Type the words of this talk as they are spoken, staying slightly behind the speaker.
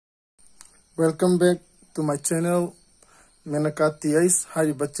Welcome back to my channel Menaka TIs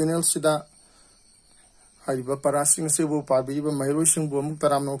Hariba channel Sida Hariba Parasing Sebu Pabiba Mayrusing Bumuk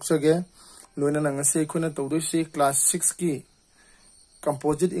Taram Noxage Luna Nangase Kuna Todushi Class 6 ki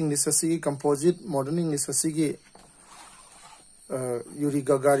Composite English Asigi Composite Modern English Asigi Yuri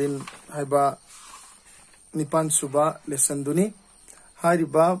Gagarin Haiba Nipan Suba Lesson Duni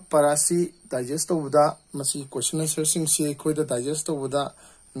Hariba Parasi Digest of the Masi question answer sing si Koida Digest of the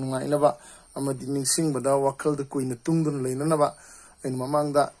Nungainaba amadi ningsing bada wakal da kuina tungdun leina ba ain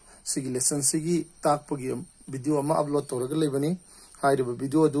mamang da sigi lesson sigi takpagi video ama upload toraga lebani hairiba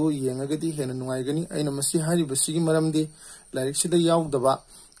video du yengagadi hena nungai gani aina masi hairiba sigi maramdi lyric sida yaudaba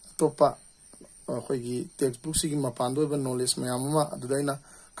topa khoigi textbook sigi mapando ba knowledge mayam ma aduda aina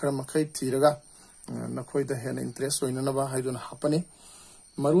khara makhai thiraga nakhoida hena interest oina na ba haiduna hapani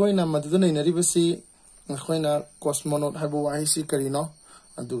maruaina maduduna inaribasi nakhoina cosmonaut haibo waisi karino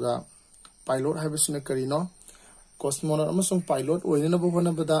aduga pilot habisina karino cosmonaut amasung pilot oina bo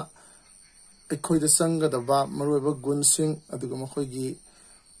hona bada ekhoida sanga daba maruba gunsing aduga makhoigi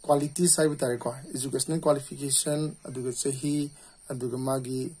quality saiba tare ko educational qualification aduga chahi aduga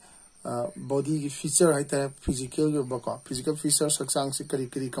magi body feature haita physical yo bako physical feature saksang si kari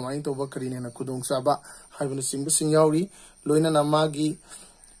kari kamai to ba kari ne na kudong saba haibuna sing yauri loina na magi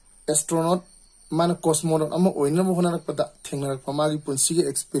astronaut mana cosmonaut ama oina mo hona rakpada thengna pamagi punsigi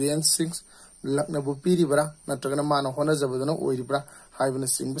experience lakna bu piri bara natragana mana hona jabadana oiri bara haibuna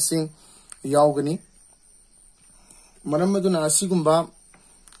sing yaugani manamaduna asigumba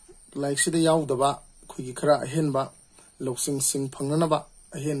like sida yaudaba khogi khara ahenba loksing phangnana ba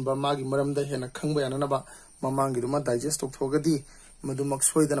ahenba magi maramda hena khangba yanana ba mamangi duma digest of thogadi madu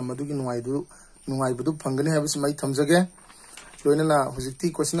makshoidana madugi nungai budu phangani habisi mai thamjage loinana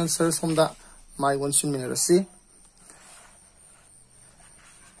hujikti question answer somda my 1 minute asi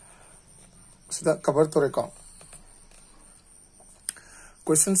sida cover to record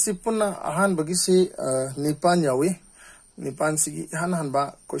question si punna ahan bagi si nipan yawi nipan si han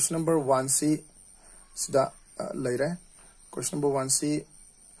ba question number 1 si sida laire question number 1 si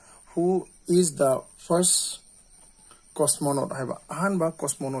who is the first cosmonaut haiba ahan ba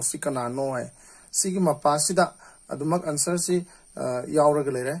cosmonaut si kana no hai sigi mapa sida adumak answer si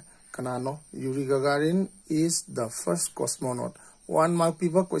yauraga laire kanano Yuri Gagarin is the first cosmonaut. 1 mark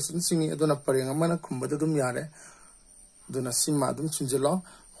people question singi aduna parenga mana khumbada dum yare aduna sima dum chinjelo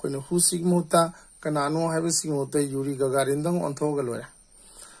khoina hu sigmuta kanano have sigmuta Yuri Gagarin dang onthoga loya.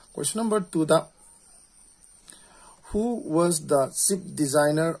 Question number 2 da who was the chief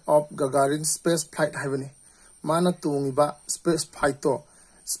designer of Gagarin space flight haveni mana tungiba space flight to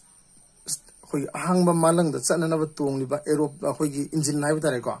khoi ahangba malang da chanana ba tungiba aero khoigi engine hai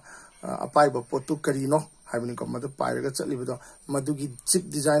batare ko apai ba potu karino haibni ko madu pairaga chalibido madugi chip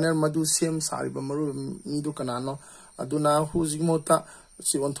designer madu same sariba maru midu kanano aduna huzigmota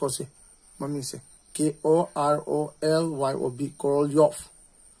si on thosi mami se Korolyof Korolyov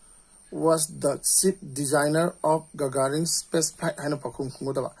was the chief designer of Gagarin space flight hana pakhum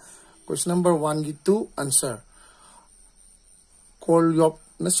khungoda. Question number 1 gi 2 answer Korolyov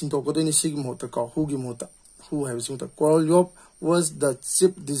na sintoko do ni sigmota ko hu gi mota who have seen the Korolyov was the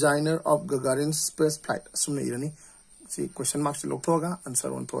chief designer of Gagarin space flight. Sumne irani. See question marks loktoga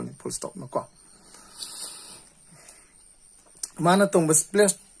answer on toni full stop no ko. Mana tong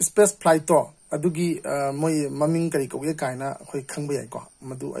space flight to adugi moi maming kari ko ge kaina khoi khangba yai ko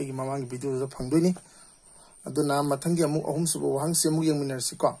madu ai mamang video da phangdoi ni aduna mathangi amu ahum suba wahang se mu yang minar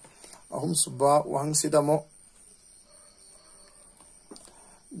si ko ahum suba wahang sida mo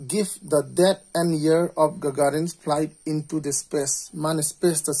give the date and year of Gagarin's flight into the space. Man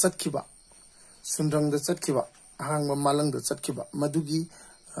space the Satkiba. Sundrang the Satkiba. Hang Malang the Satkiba. Madugi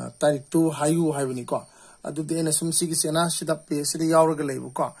Tarik 2 Hayu Haveniko. Adu the Enasum Sigisena Shida Pay City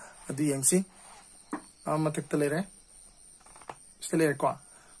Yauragalebuka. Adu Yangsi Amatektalere Stelerqua.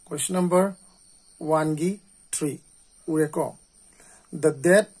 Question number 1 3 Ureko. The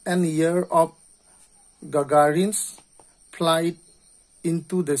date and year of Gagarin's flight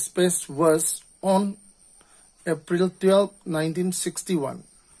into the space was on April 12, 1961.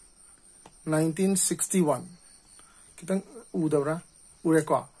 1961. Kitang udabra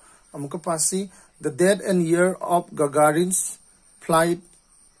ureko. Amuka pasi the date and year of Gagarin's flight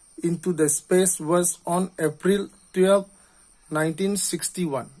into the space was on April 12,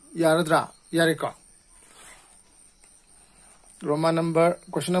 1961. Yaradra yareko. Roman number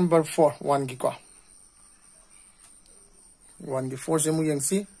question number 4 1 giko. 1 gi 4 se mu yang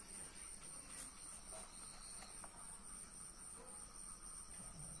si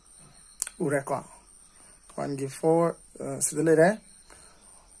ureko 1 gi 4 sidale re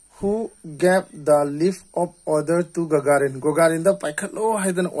who gave the lift of order to Gagarin. Gagarin the Paikalo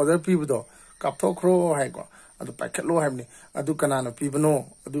had an order people. Kapto crow hago. Adu Paikalo have ni. Adu Kanana people no.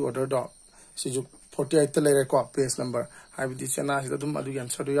 Adu order dog. Sijuk 48 later ko page number. Have this and I do Adu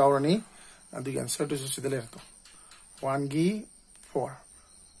answer to Yaurani. Adu answer to the 1G 4.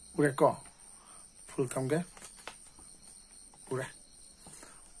 Ureko. Full come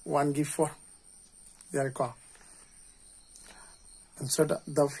 1G 4. There go. And so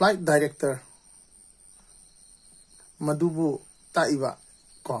the flight director Madubu Taiba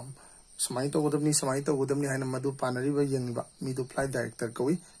com. Samaito Udamni and Madu Panariba Yaniba, Midu flight director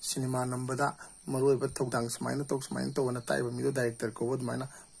Koi, cinema number that Maru Togdang Smina Tox Minto and a Taiba Midu director Kowad Mina,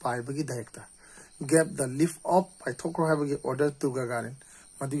 Paibagi director. Gave the lift up by Tokro Havagi order to Gagarin.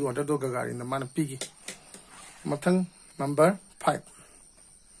 Madu order to Gagarin, the man of Piggy. Matang number 5.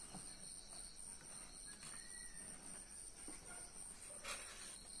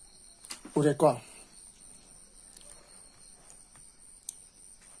 Ureko.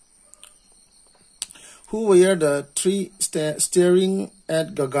 Who were the three staring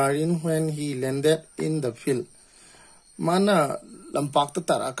at Gagarin when he landed in the field? Mana lampak to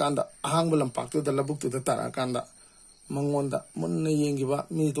Tarakanda, Hangba lampak to the labuk to the Tarakanda. Mangonda, Munna Yengiba,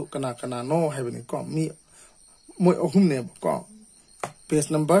 me to Kanakana, no having come, me, Moy Ohumne, come.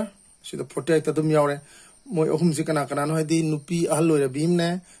 Page number, she the protector the Miore. Moy ohum sikana kanano hadi nupi ahlo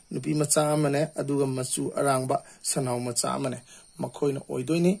bimne nupi macha mane aduga machu arangba sanau macha mane makhoina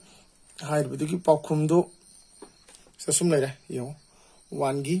oidoini haibdugi paukhumdo sasum leire yo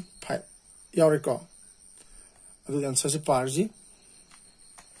 1G 5 yaureko adu answer se parji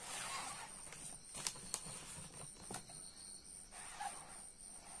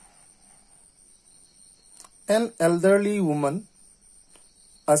an elderly woman,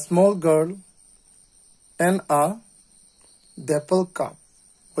 a small girl, and a dapple cop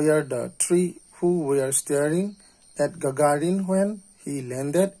were the three who were staring at Gagarin when he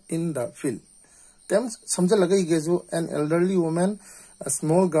landed in the field. Them samjha lagai gejo an elderly woman, a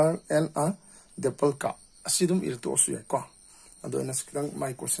small girl, and a dapple cop. Asidum irto osu ko. Ado inaskang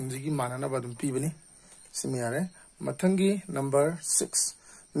my question jigi manana badum pibani. Simiare matangi number 6.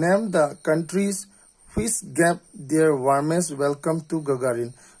 Name the countries which gave their warmest welcome to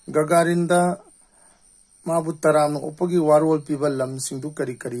Gagarin. Gagarin the Mabu Taram Opagi Warwol people lam singdu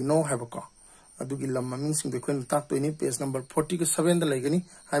kari kari no habaka. Adugi lam maming sing the queen talk to any page number 47 the legani.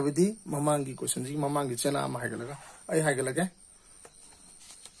 Havidi Mamangi questions, Mamangi Chena Mahagalaga. I Hagalaga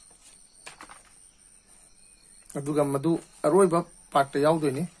Aduga Madu Aroiba Pata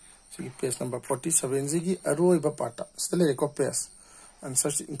Yaudini. See page number 47 Zigi Aroiba Pata. Still a copies and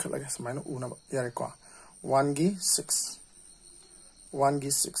search in Kalagas Mino Una Yareko. 1G 6.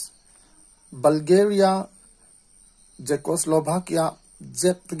 1G 6. Bulgaria, Czechoslovakia,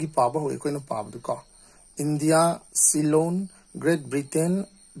 Zeptagi Paba, who equino Pabduka, India, Ceylon, Great Britain,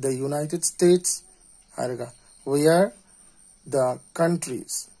 the United States, were the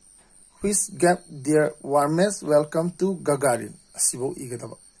countries which gave their warmest welcome to Gagarin. Sibo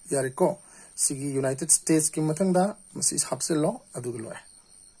Igadaba. Yariko, Sigi United States Kimatanda, Mrs. Hapselo, Aduguloy.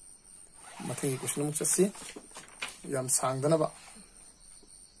 Matangi question Muxasi, Yam Sangdanaba.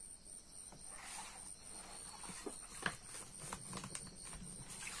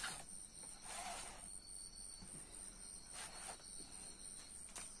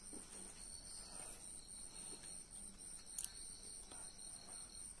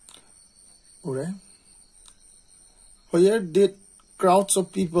 Where did crowds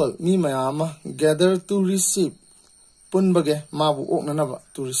of people, me mayama, gather to receive Punbage Mabu Oknanaba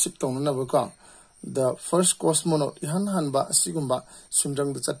to receive Tonanaba? The first cosmonaut Ihan Hanba Sigumba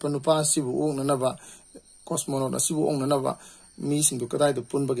Sumjang the Chatpanupa Sibu Oknanaba cosmonaut Asibu Oknanaba me sing to Kadai the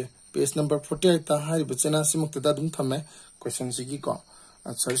Punbage. Page number 48 Hari Bachena Simuk Tadum Tame question Sigiko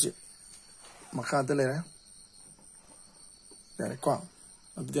and search it. Makada later. There I come.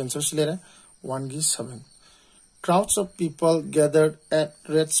 The answers later. 1G 7. Crowds of people gathered at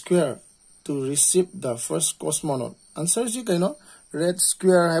Red Square to receive the first cosmonaut. Answer is Red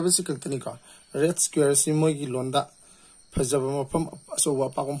Square have a second Red Square Simogi Londa Pajabam so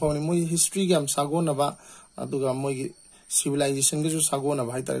Wapakom history gam Sagonaba Aduga Mogi civilization gives Sagona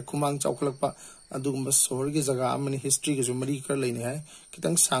Haita Kumang Chocolapa Adumba Sorgi Zaga many history gives Marika Lane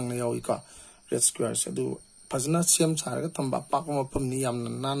Kitang Sang Yaoika Red Square Sadu Pazana Siam Saratamba Pakoma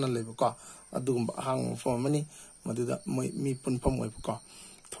Pumniam Nana Lebuka Adumba hang for many Madida me punpum webuka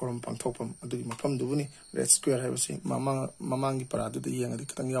Torum Pantopum Aduma Pum Duni Red Square have seen Mamangi Paradu the young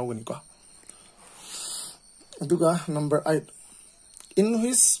Kitang Yawanika Aduga number 8 in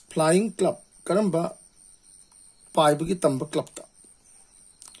his flying club Karamba Paibagi Tamba Club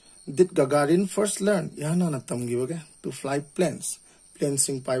did Gagarin first learn yana na tamgibage to fly planes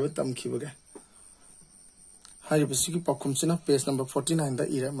sing paiba tamkhibage हाइबसिकी पाखुमसिना page number 49 दा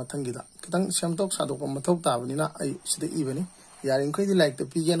इरे मथंगिदा खतंग सेमटोक सादोक मथौ ताबनिना आई सिदे इबनी यारिंखैदि like the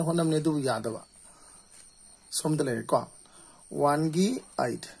पिगेन Honmane दु यादबा सोमदा लेरे को 1 gi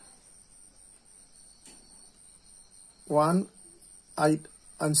 8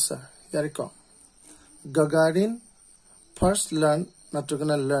 answer yariko Gagarin first learn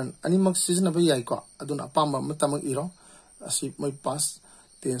natragana learn animak season aba yaiko aduna pamba matamang iro asi mai past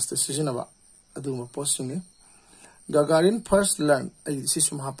tense the season aba aduma posting Gagarin first learned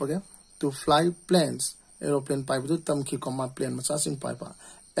to fly planes, aeroplane pipe to Tamki Koma plane, Masasing Piper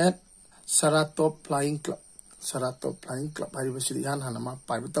at Saratop Flying Club. Saratop Flying Club, I was the Hanama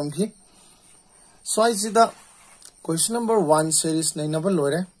Piper Tamki. So I see the question number 1 series Nainaba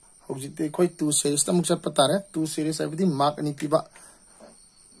Lore, who they quite 2 series, Tamuksapatare, 2 series, everything mark and Piba.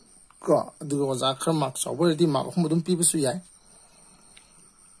 Go, do was Akra marks over the mark, Mudum Piba Suyai.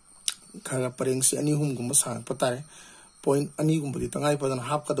 Kara pareng si ani hum gumba sang patare point ani gumba di tangai padan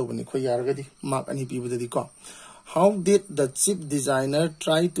hap ka dobani ko yargadi mark ani pibudadi ko how did the chip designer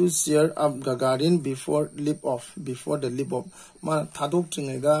try to cheer up Gagarin before the leap off ma thadok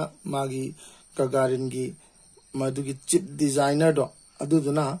chinga magi Gagarin gi madugi chip designer do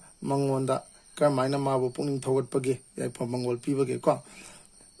aduduna mangonda karmaina mabu pungning thogot page yai phomangol pibage ko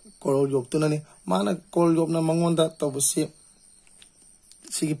korol yob tunani mana korol yob na mangonda tobsi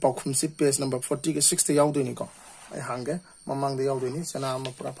Sigi Pokum si page number 40 ke 60 yaudini ko ai hange mamang de yaudini sana ama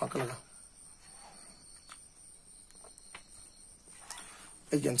pura pakalaga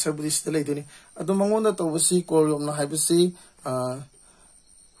again sabudis de leidini adu mangonda to basi koryom na haibasi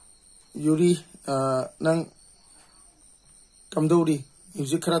yuri nang kamdori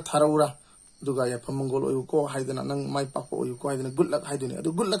music khara tharaura duga ya phamangol oyu ko haidana nang mai pakko oyu ko haidana good luck haiduni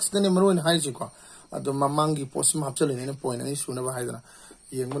adu good luck stene maroin haiji ko adu mamangi posim hapchalini ne point ani suna ba haidana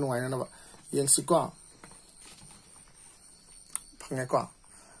Yang menuai na ba yang siko pangai ko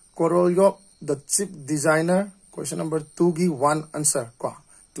Coral Yop the chip designer question number 2 gi 1 answer ko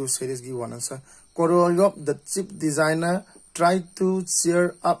 2 series gi 1 answer Coral Yop the chip designer tried to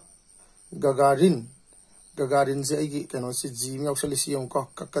cheer up Gagarin se agi kano si ji mi actually si yong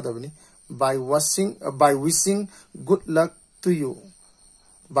ko kakadabni by wishing good luck to you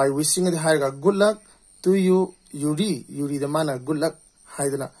by wishing the higher good luck to you Yuri the mana good luck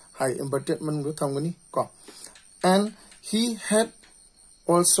high inverted man thamgani ko and he had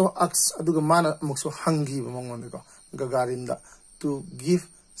also asked aduga mana mukso hangi bamong ko Gagarin da to give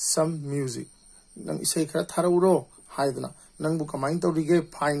some music nang isai khara tharawro haidna nang bu kamain tawrige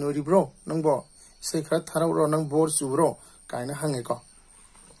fine ori bro nang bo isai khara tharawro nang bor subro kaina hange ko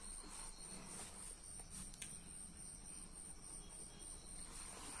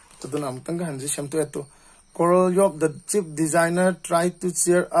taduna amtanga hanji shamto eto Coral Yop, the chip designer, tried to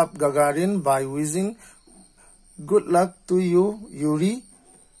cheer up Gagarin by wishing good luck to you, Yuri.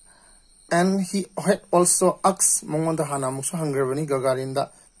 And he had also asked Mongonda Hana Muksu Hangarvani Gagarin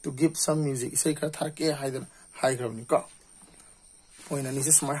to give some music. Say Katarke Haider Haigranika. Point and this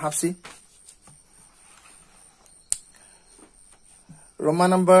is my hapsi. Roman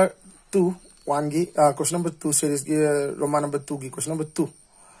number 2, question number 2 series, Roman number 2, question number 2.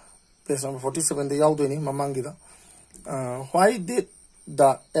 Page number 47 the yaudini mamangida why did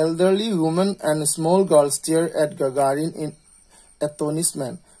the elderly woman and small girl stare at Gagarin in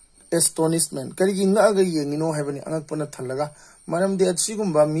astonishment karigi ngaga yengino hebani angakpana thalaga maram de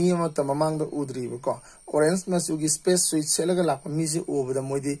atsigumba mi amata mamangda udriba ko orange masugi space suit selaga lakpa mi se obada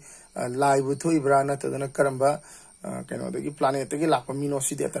moidi live thoibra na tadana karamba kano dagi planet dagi lakpa mi no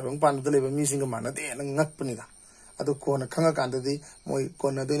sidi atabang panu leba mi singa mana de ngakpanida adu kona khanga kandadi moi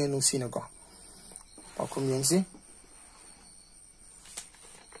kona doine nusina ko pakum yengsi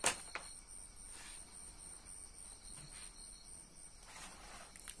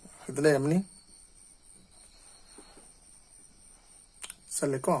hidle amni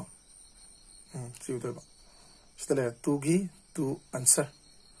sale ko siude ba stale tugi tu answer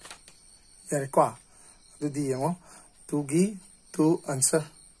yare ko adu di yango tugi tu answer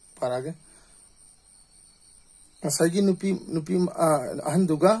parage Masagi nupi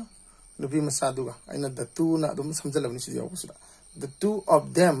ahanduga nupi masaduga aina the two na dum samjalabni si yawusda the two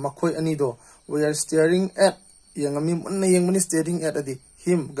of them makoi anido we are staring at yangami munna yangmani staring at adi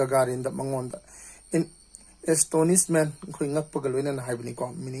him Gagarin da mangonda in astonishment khoi ngakpagaloina na haibni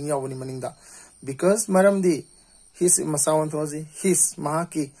ko meaning yawani maninda because maramdi his masawantozi his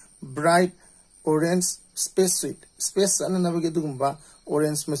mahaki bright orange space suit space ananabage dugumba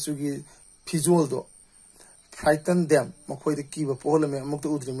orange masugi pijoldo frighten them makhoi de kiba polame amuk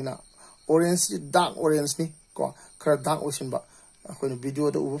udri mina orange dark orange ni ko khara dark ocean ba akhoi na video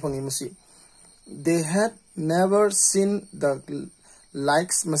da ubu phangi masi they had never seen the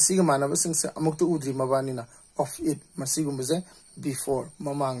likes masiga manaba sing se amuk udri mabani na of it masigum be before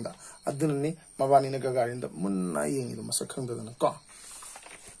mamangda adunni mabani na Gagarin da munna yengi do masa khangda na ko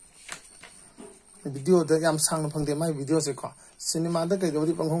video da yam sang na phangde mai video se ko cinema da kai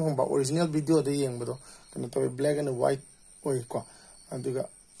dodi panghong hong ba original video da yeng bado kano to black and white oi ko aduga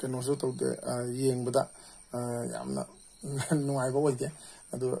kano so to de yeng bada yamna nuai ba oi de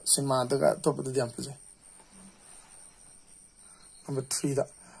adu cinema da ga top da yam puje. Number 3 da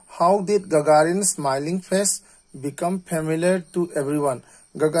how did Gagarin's smiling face become familiar to everyone?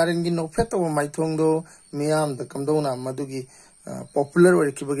 Gagarin gi no pheto mai thong do miyam da kamdo na madugi popular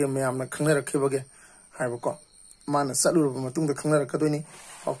ori kibage miyam na khangna rakhibage haiba ko mana salu ba matung da khangna rakhadoini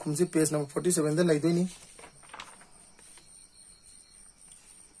akhumji page number 47 da laidoni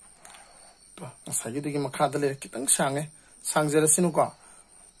to sagi digi makha da le kitang sange sangjara sinu ko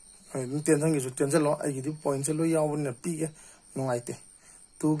tenjang gi ju tenjalo ai gi di point se lo yawun na pi ge nungaite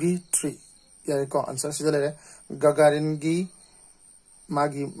 2 gi 3 yare ko answer sida le Gagarin gi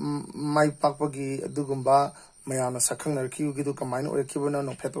magi mai pakpagi adugumba mayana sakhang narki gi du kamain or kibona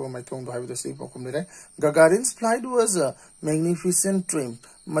no pheto mai thong do habi sei pokum le Gagarin's flight was a magnificent dream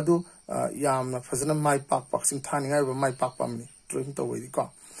madu yamna fazana mai pak sing thani ngai ba mai pak pamni dream to wi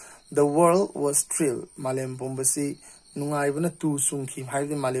ko the world was thrilled malem pumbasi nungai bana tu sungki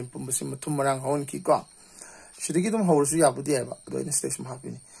habi malem pumbasi mathum marang hon ki ko shidigi dum hawsu yabudi ba do in station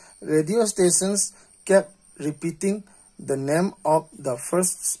happy radio stations kept repeating the name of the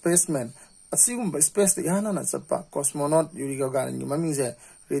first spaceman. Assume by space the Yana Sapa cosmonaut Yuri Gagarin Mamingze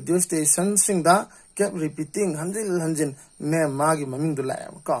radio station singda kept repeating hundred name Magi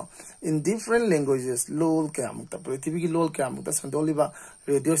Mamingdula in different languages. Lol Kam, the typical Lol Kam, the Sandoliva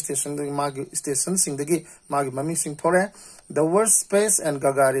radio station, the Magi station sing the gay Magi Maming sing Tore. The word space and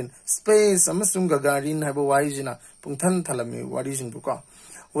Gagarin. Space Amasum Gagarin have a Waijina, Puntan Talami, what is in Buka.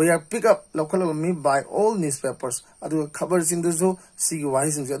 We are picked up local me by all newspapers. Adu covers in the zoo, see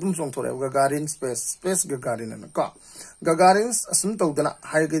wise in Zadum song to Gagarin space Gagarin and a car. Gagarin's assumed to the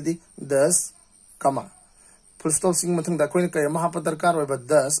Haigadi, thus, comma. Full stop sing Matung da Queen Mahapatar car, but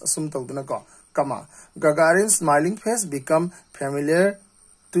thus assumed to the car, comma. Gagarin's smiling face become familiar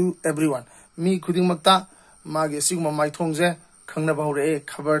to everyone. Me couldn't mata, Magi Sigma my tongue, Kangna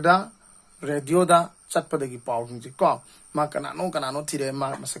Kabarda, Radio da. Chatpadagi power from the car. Makana no tire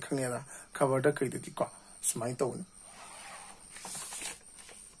mark Masakanera covered the credit car. Smite tone.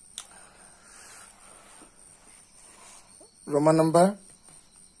 Roman number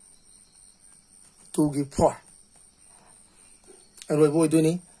 2 give 4. And boy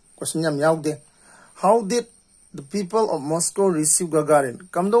doing question yam yaude. How did the people of Moscow receive Gagarin?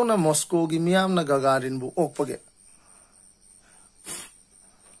 Come down to Moscow, give me am na Gagarin bu okpage.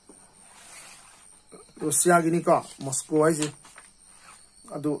 Russia Ginika, Moscow is it?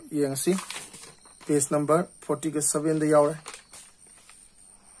 Adu Yangsi, page number 47 the hour.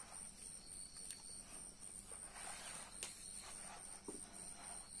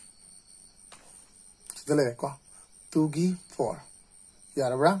 The Leko 2G 4.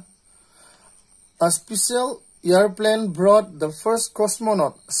 Yarabra. A special airplane brought the first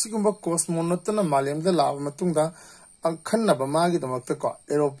cosmonaut, Sigumba cosmonaut na Malim the Lava Matunda, and Kanaba Magi the Mataka,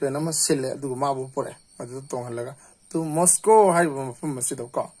 aeroplane of Sille, do Mabu Pore. To Moscow, from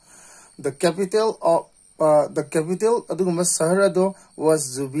the capital of Aduguma Saharado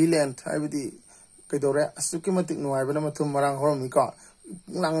was jubilant. I would the Pedore Sukimatic no Ibanamatum Marang Hormica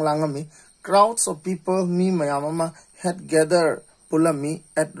Langami. Crowds of people, me, my mama, had gathered Pulami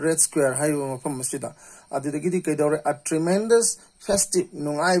at Red Square, Highway from Masida. Adidagidi Kedore, a tremendous festive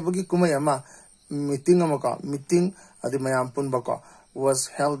Nungai Bugi Kumayama meeting Amaka, meeting at the Mayam Punbaka was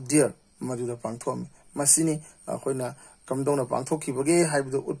held dear, Maduda Pangtomi. Masini, Hoina, come down upon Toki Bugay,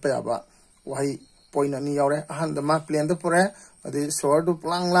 Hybrid Utpayaba, why point any yaure, a hand the map play and the pore, the sword of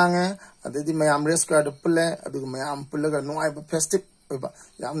Lang Langa, at the Mayam Rescue, the Pulle, at the Mayam Pullaga, no I festive,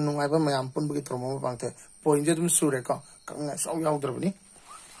 Yam no I Mayam Punbuki Tromo Bante, pointed to Sureka, so Yaudroni.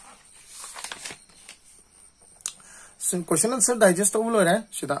 So, question answer digest over, eh?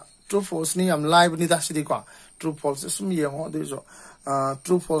 Should I true false ni am live ni Dashidika, true false is me,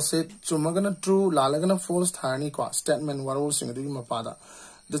 true false chumagana true lalagana false thani kwa statement warol singadi mapada.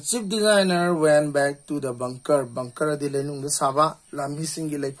 The chief designer went back to the bunker the lenung the saba lamhi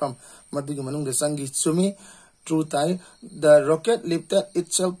singi laifam madugi manung the sangi chumi true tai the rocket lifted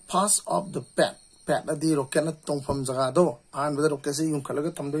itself past of the pad pad adi rocket na tongpham jaga do an bada rocket se yung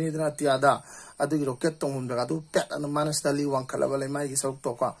khalaga thamdoi dina tiada adu rocket tonghum jaga do pad an mana stali wang khalaba lai mai gi sok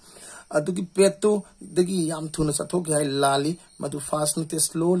to ka adu gi pad to dagi yam thuna sathok hai lali madu fast nte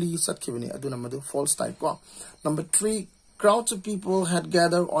slowly satkibani aduna madu false type ko. Number 3, crowds of people had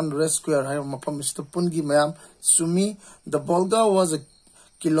gathered on Red Square. Mr. Pungi Mayam Sumi, the Volga was a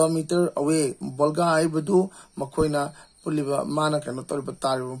kilometer away. Volga Ibadu Makoina Puliba Mana Kanotori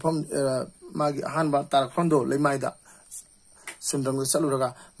Tari from Magi Hanba Tarakondo, Lemaida Sundang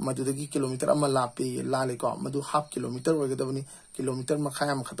Saluraga, Madudagi kilometer Amalapi, Laliko, Madu half kilometer or Gadavani, kilometer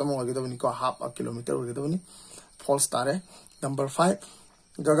Makayam Katamo Gadavani, half a kilometer or Gadavani, false tare. Number 5.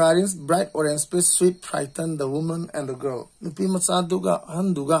 Gagarin's bright orange space suit frightened the woman and the girl. Nupi Matsaduga,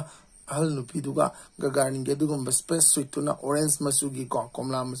 Handuga, Al Nupiduga, Gagarin Gedugum, space suit tuna, orange masugi ko,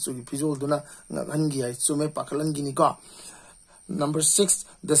 Komla masugi, Pizol duna, Hangi, Sume Pakalangini ko. Number 6,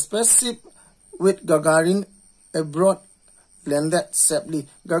 the spaceship with Gagarin abroad landed safely.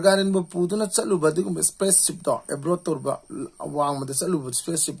 Gagarin bu Puduna Chaluba, the spaceship to, abroad turba, Wang the Saluba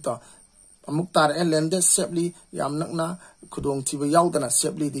spaceship to. Amuktar and landed safely Yamnakna Kudong Tiba Yaudana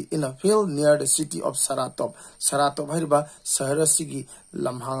safely in a field near the city of Saratov. Saratov Hariba Saharasigi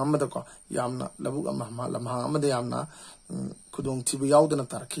Lamhangamadako Yamna Labuga Mahma Lamhangamada Yamna Kudong Tiba Yaudana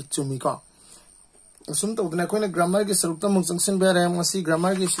Tarki Tumika. Sumta with Nakona grammar is Sarukta Muxan Bear Masi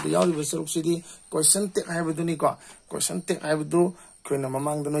grammar is the Yaudi Saruk City. Question take I have Dunika. Question take I would do. Kuna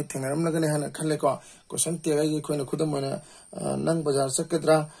mamang the night thing. I'm not going to have a Kaleko. Question take Kuna Kudamana Nang Bazar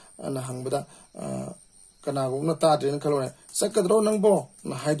Sakadra and Hangbada Kanaguna Tati and Kalone. Sakadro Nangbo,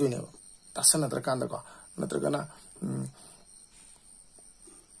 no hide never. That's another Kandako. Natragana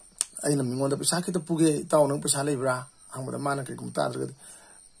I know the Pisaki to Pugi town of Pisalibra, Hangba Manaka Kumtadra.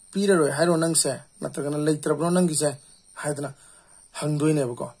 Peter Hironang say, Natragana later Bronangi say, Hydra Hangduin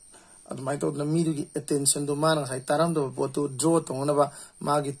Evoco. At my thought the media attention to Manas, I taram the Boto, Jot, one of a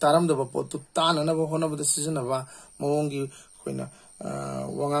Magi taram the Boto, Tan, another one of the season of a Mongi, Quina,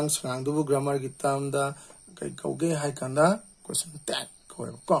 Wangang Sang, Dubu grammar gitamda, Kauge Haikanda, question tag,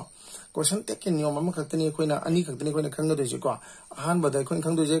 go. Question taken your Mamma Katani Quina, Anika Quina Kanga de Joko. Han, but I couldn't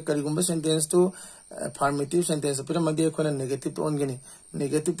come to Jack Karigumba sentence to affirmative sentence, a pyramid, a negative to Ongani,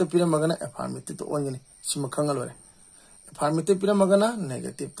 negative to Pyramagana, affirmative to Ongani, Simakangalore. Affirmative Pyramagana,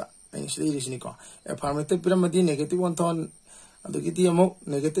 negative. Affirmative pyramid negative 1 ton the Gitiamo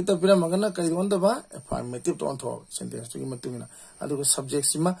negative pyramagana Kaidon the ba affirmative to on sentence to Matumina. Other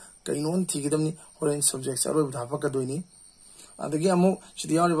subjects Sima Kainon Tigidamni or subjects are with Hapakaduini. And the Giamo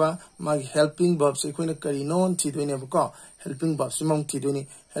Shidiariba my helping Bobs Equina Karinon Tidwini Abuka helping Bob Simon Tidwini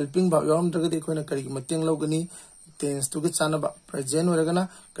helping Bob Yom Dragade Quina Karimating Logani tends to get Sanaba present Regana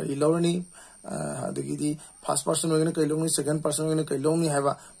Karilorani. The Gidi first person we're going to Kailoni, second person we're going to Kailoni have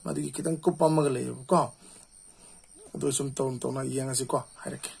a Madikitan Kupamagalay. Go. Do some tone young as you go.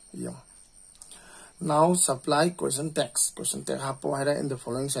 Now supply question text. Question text hapo in the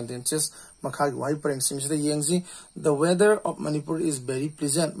following sentences. Makag Wiper seems the Yangzi. The weather of Manipur is very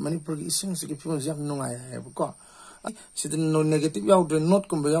pleasant. Manipur is seems to give people no I have go. She didn't know negative out not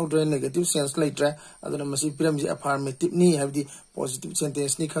come out negative sense later. Other than Masi Pyramid affirmative ni have the positive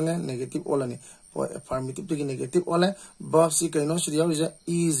sentence ni kanga negative all any for affirmative to negative all above si kaino is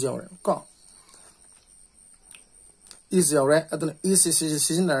easier. Go easier other is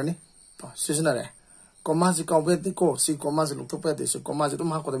seasonary seasonary. Commas completely co si commas look to pet this commas to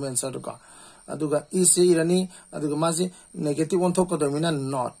Mako the mention to go. Aduga easy irani aduga mazi negative one talk of the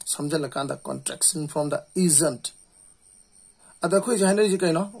not some like contraction from the isn't. Other question is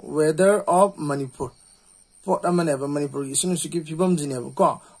weather of Manipur. Port Amaneva Manipur is soon to keep people in never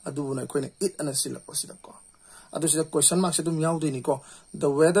go. I do not eat and a syllable. Others the question marks to Miaudinico. The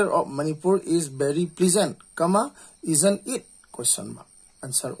weather of Manipur is very pleasant, comma, isn't it? Question mark.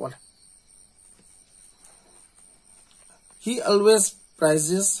 Answer all. He always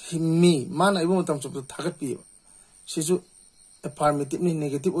prizes me. Man, I won't talk to the target people. She's affirmative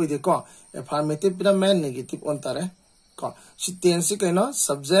negative with the call. Affirmative with a man negative on Tare. She tense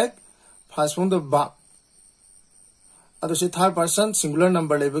subject first from the back. Other she third person singular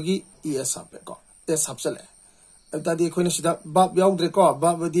number lebagi es up es upsele. That the equine she that bab yaudre ko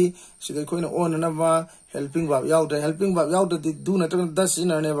babadi she the equine on another helping bab yaudre the do not does in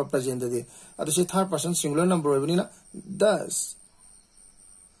her never present the other she third person singular number evanina does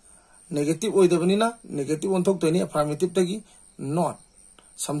negative with the vanina negative one talk to any affirmative tagi not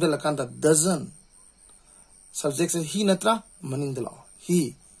something like that doesn't. Subject says he natra manindala.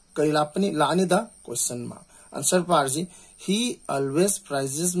 He kailapani lanida question mark. Answer parsi he always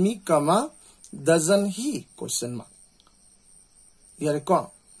prizes me, comma doesn't he question mark. Here I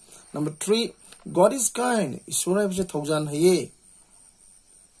go. Number 3. God is kind. Isura bise thaujan haye.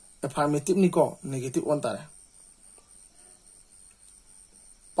 Affirmative ni ko negative one tare.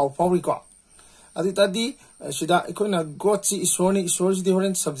 Pau ko. Adi tadi shida ikoina God si isor ni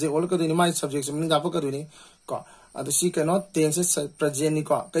different subject all ka duni my subject meaning da ka duni ko. Adi si cannot tense present ni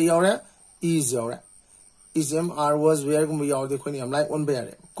ko. Kay yaure is yaure. Is was where gum yaure de khoni am like on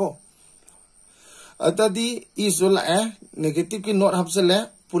bayare ko. Atadi is la negative ki not hapsele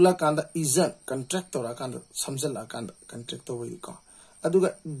pula kanda isn't contractor kanda samsel kanda contractor wi ko.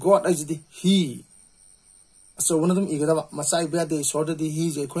 Aduga God is the he. So one of them igada masai be de sort of the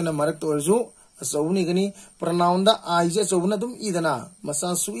he je khoina marak to orju so uni gani pronoun da I je so one of them idana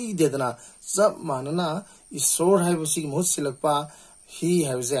masa sui dedana sab manana is so have sig mo silakpa he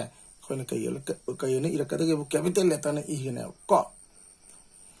has a khoina kayone irakada ge capital letter na igana ko.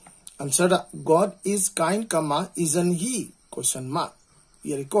 Answer da God is kind comma isn't he question mark.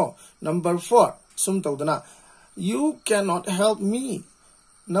 Here ko. Number 4 sum tawdana you cannot help me.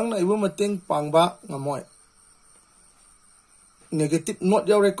 Nang na ibu mateng pangba ngamoy. Negative not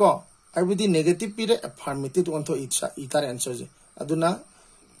yaure ko. I would negative pire affirmative on to itar answer je. Aduna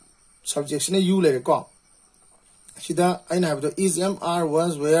subjection you le ko. Sida I have the is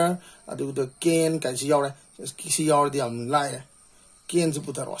was where adu the can si yaure si yaure di am lai. Can ju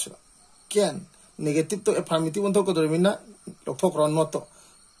putar wasra. Can negative to affirmative on to ko dormina lokthok ron not to.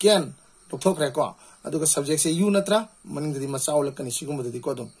 Can lokthok re ko. Aduga subject say you natra maning di masaw lakani sigum di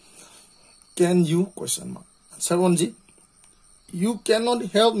ko dum. Can you question mark. Answer 1G. You cannot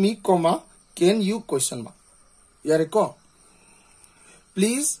help me, comma, can you question mark. Yare ko.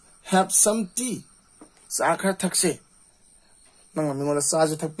 Please have some tea. Sakar thakse. Nang mingola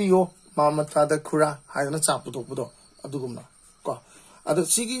saja thakpiyo mama tada khura haidana chapudo pudo adugumna ko. Adu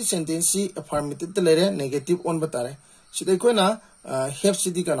sigi sentence affirmative lere negative on batare. Sidai ko na have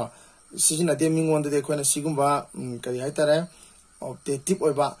sidi kana sijina de mingon de ko na sigumba kari haitare optative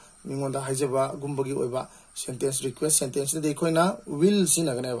oiba mingon da haijaba gumbagi oiba sentence request sentence de ko na will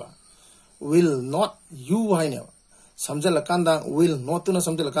sinaganeba will not you haineba samjala kanda will not na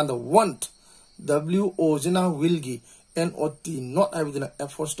samjala kanda want w jina will gi not not abidina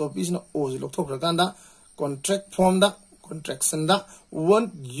apostrophe is na o lok thok kanda contract form da contraction da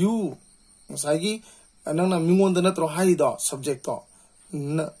want you sagi anang na mingon da na tro haida subject to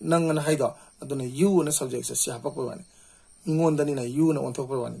nang na haida aduna you na subject sa siapa ko wani mingon da ni na you na on thok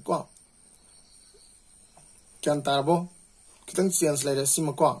ko wani ko kyan tarbo kitang chance later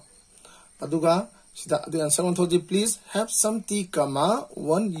sima ko aduga sida adu answer on thoji please have some tea comma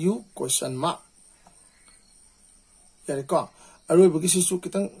one you question mark yare ko aroi bugi sisu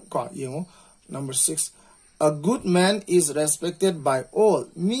kitang ko yengo number 6 a good man is respected by all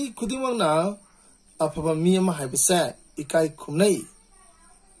mi kudimang na apaba mi ma haibisa ikai khumnai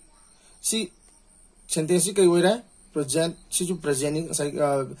si sentence kai wera present si ju presenting sai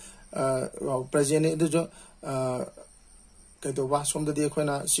present de jo kai to ba som de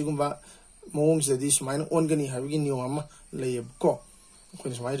khoina sigumba mom se di smain on gani habigi niyo ama lay ko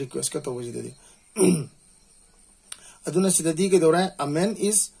khoina smai request ka to boji de aduna sidadi ke dora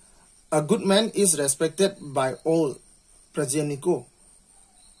a good man is respected by all present ko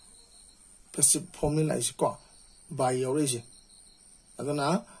passive formula is ko by yoriji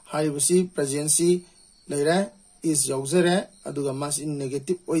aduna haibasi presency laira is yauzere aduga mas in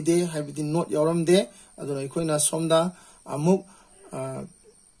negative oide habidi not yoramde aduna ikoina somda amuk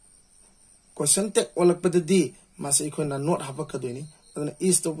question tek olakpadadi mas ikoina not hapakadoini aduna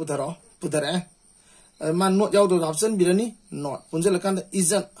is to pudara man not yaudo option birani not punjalakanda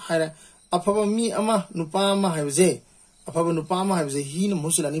isn't haira afaba mi ama nupa ama haibje afaba nupa ama haibje hi no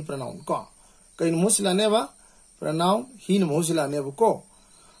musilani pronoun ko kain musila neba pronoun hi no musila neba ko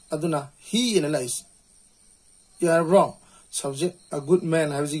aduna he analyze you are wrong subject a good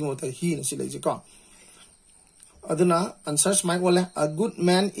man have zing mota he na sila ko aduna answers my wala a good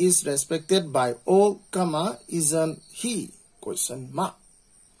man is respected by all comma isn't he question mark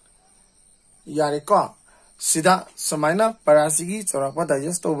yare ko sida samaina parasigi chorakpa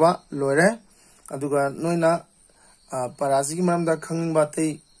digest toba lore aduga noina parasigi maramda khangba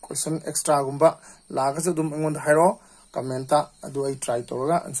tei question extra gumba laga sa dum angon hairo commenta adu I try to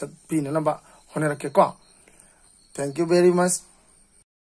ga answer pin na ba honera ke ko thank you very much